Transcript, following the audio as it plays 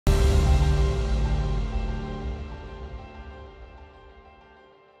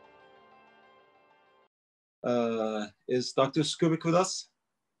Is Dr. Skubik with us?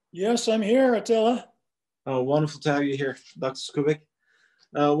 Yes, I'm here, Attila. Wonderful to have you here, Dr. Skubik.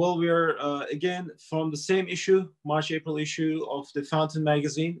 Well, we are again from the same issue, March-April issue of the Fountain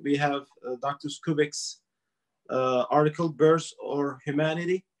magazine. We have Dr. Skubik's article, Birds or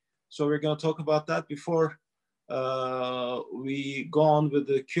Humanity. So we're going to talk about that before we go on with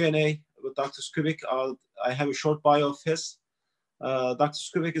the Q&A with Dr. Skubik. I have a short bio of his. Dr.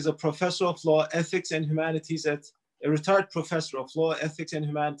 Skubik is a professor of law, ethics, and humanities a retired professor of law, ethics, and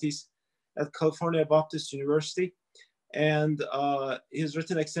humanities at California Baptist University. And he's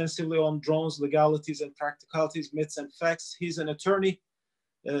written extensively on drones, legalities and practicalities, myths and facts. He's an attorney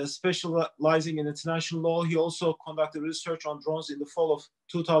specializing in international law. He also conducted research on drones in the fall of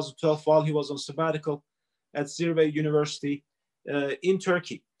 2012 while he was on sabbatical at Zirve University in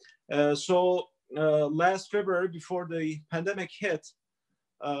Turkey. Last February, before the pandemic hit,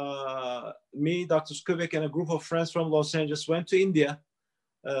 me, Dr. Skubik, and a group of friends from Los Angeles went to India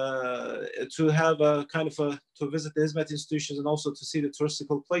to have a kind of to visit the Hizmet institutions and also to see the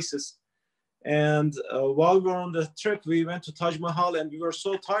touristical places. And while we were on the trip, we went to Taj Mahal and we were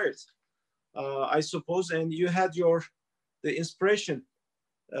so tired, I suppose. And you had the inspiration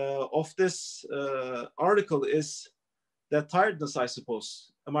of this article is that tiredness, I suppose.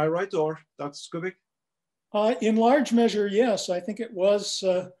 Am I right, or Dr. Skubik? In large measure, yes. I think it was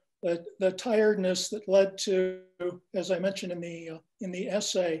the tiredness that led to, as I mentioned in the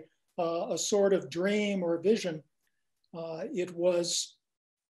essay, a sort of dream or vision. It was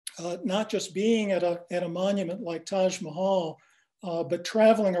not just being at a monument like Taj Mahal, but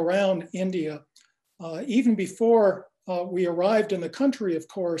traveling around India. Even before we arrived in the country, of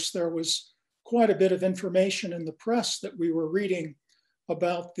course, there was quite a bit of information in the press that we were reading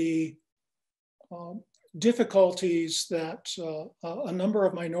about the difficulties that a number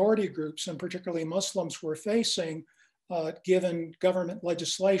of minority groups, and particularly Muslims, were facing given government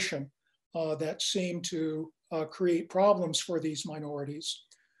legislation that seemed to create problems for these minorities.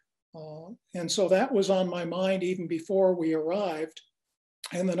 And so that was on my mind even before we arrived.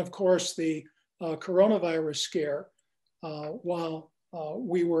 And then, of course, the coronavirus scare, while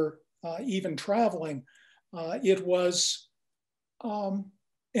we were even traveling, it was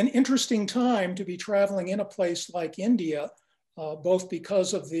an interesting time to be traveling in a place like India, both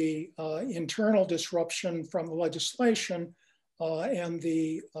because of the internal disruption from the legislation and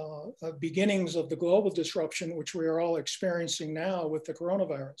the beginnings of the global disruption, which we are all experiencing now with the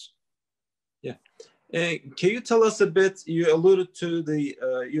coronavirus. Yeah. Can you tell us a bit, you alluded to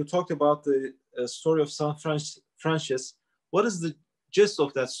you talked about the story of St. Francis. What is the gist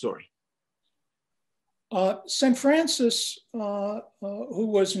of that story? St. Francis, who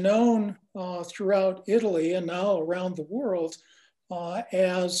was known throughout Italy and now around the world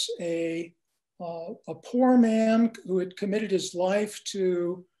as a poor man who had committed his life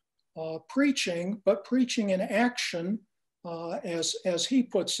to preaching, but preaching in action, as he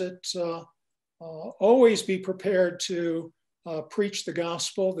puts it, always be prepared to preach the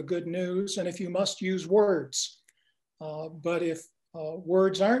gospel, the good news, and if you must, use words. But if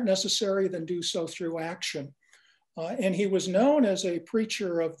words aren't necessary, then do so through action. And he was known as a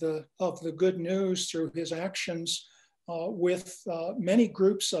preacher of the good news through his actions with many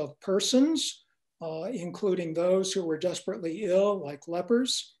groups of persons, including those who were desperately ill, like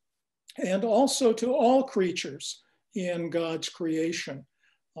lepers, and also to all creatures in God's creation.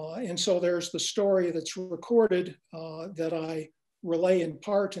 And so there's the story that's recorded that I relay in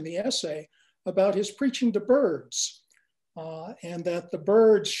part in the essay about his preaching to birds. And that the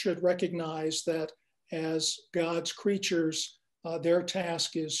birds should recognize that as God's creatures, their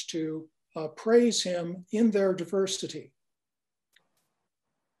task is to praise him in their diversity.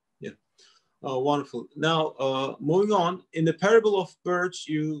 Yeah, wonderful. Now, moving on, in the parable of birds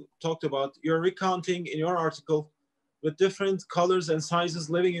you talked about, you're recounting in your article with different colors and sizes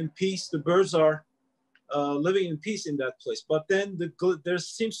living in peace. The birds are living in peace in that place. But then there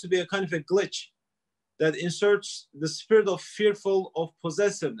seems to be a kind of a glitch that inserts the spirit of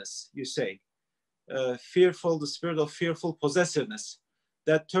possessiveness, you say. The spirit of fearful possessiveness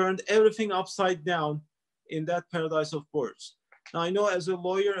that turned everything upside down in that paradise of birds. Now, I know as a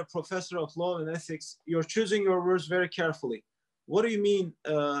lawyer, a professor of law and ethics, you're choosing your words very carefully. What do you mean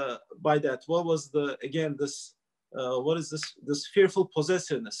by that? What was what is this fearful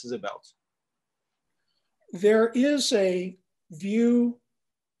possessiveness is about? There is a view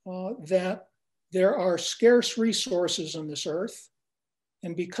that there are scarce resources on this earth.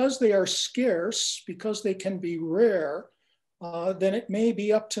 And because they are scarce, because they can be rare, then it may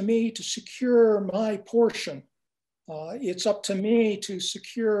be up to me to secure my portion. It's up to me to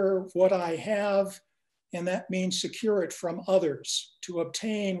secure what I have and that means secure it from others to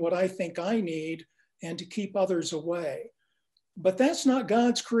obtain what I think I need and to keep others away. But that's not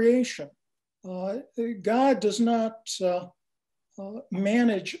God's creation. God does not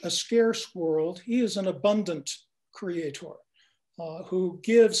manage a scarce world. He is an abundant creator who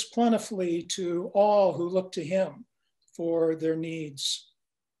gives plentifully to all who look to him for their needs.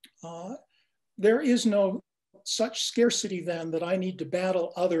 There is no such scarcity then that I need to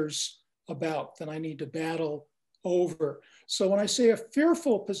battle others about, that I need to battle over. So when I say a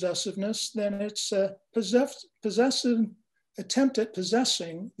fearful possessiveness, then it's a possessive attempt at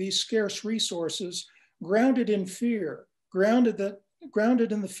possessing these scarce resources grounded in fear, grounded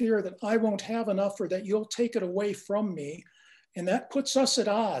in the fear that I won't have enough or that you'll take it away from me. And that puts us at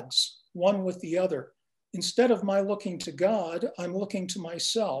odds, one with the other. Instead of my looking to God, I'm looking to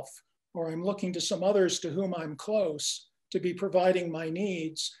myself, or I'm looking to some others to whom I'm close to be providing my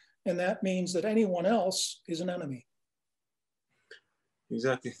needs. And that means that anyone else is an enemy.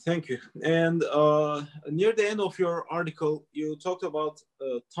 Exactly. Thank you. And near the end of your article, you talked about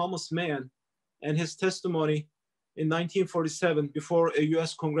Thomas Mann and his testimony in 1947 before a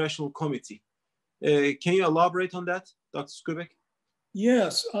U.S. Congressional Committee. Can you elaborate on that, Dr. Skubik?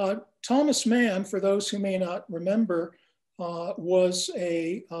 Yes. Thomas Mann, for those who may not remember, was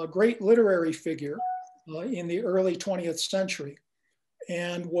a great literary figure in the early 20th century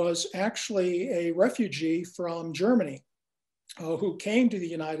and was actually a refugee from Germany who came to the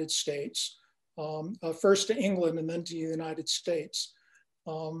United States, first to England and then to the United States,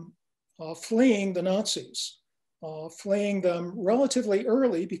 fleeing the Nazis, fleeing them relatively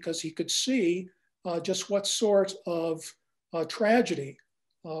early because he could see just what sort of tragedy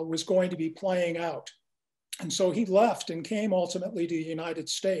was going to be playing out. And so he left and came ultimately to the United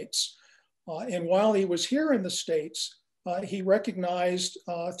States. And while he was here in the States, he recognized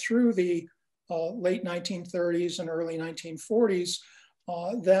through the late 1930s and early 1940s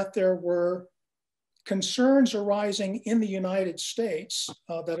that there were concerns arising in the United States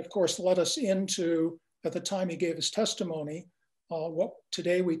that, of course, led us into, at the time he gave his testimony, what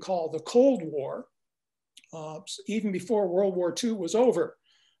today we call the Cold War. Even before World War II was over,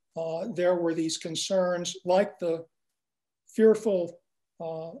 there were these concerns like the fearful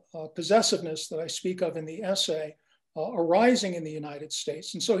possessiveness that I speak of in the essay arising in the United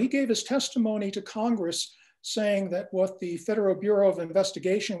States. And so he gave his testimony to Congress saying that what the Federal Bureau of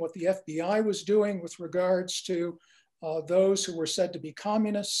Investigation, what the FBI was doing with regards to those who were said to be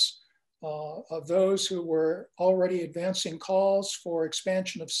communists, of those who were already advancing calls for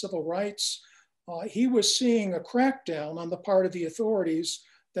expansion of civil rights, he was seeing a crackdown on the part of the authorities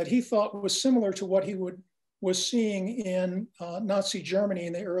that he thought was similar to what he was seeing in Nazi Germany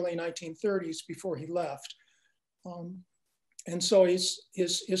in the early 1930s before he left. And so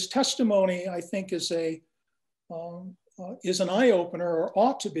his testimony, I think, is an eye-opener, or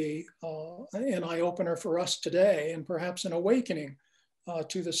ought to be an eye-opener for us today, and perhaps an awakening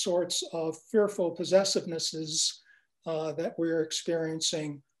to the sorts of fearful possessivenesses that we're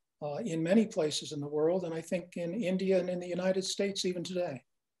experiencing in many places in the world, and I think in India and in the United States even today.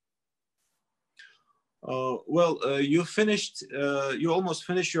 You almost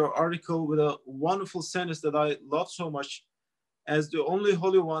finished your article with a wonderful sentence that I love so much: as the only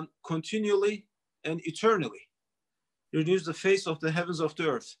Holy One, continually and eternally renews the face of the heavens of the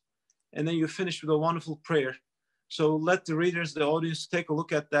earth. And then you finish with a wonderful prayer. So let the readers, the audience, take a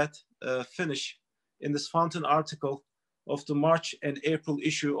look at that finish in this Fountain article of the March and April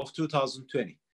issue of 2020.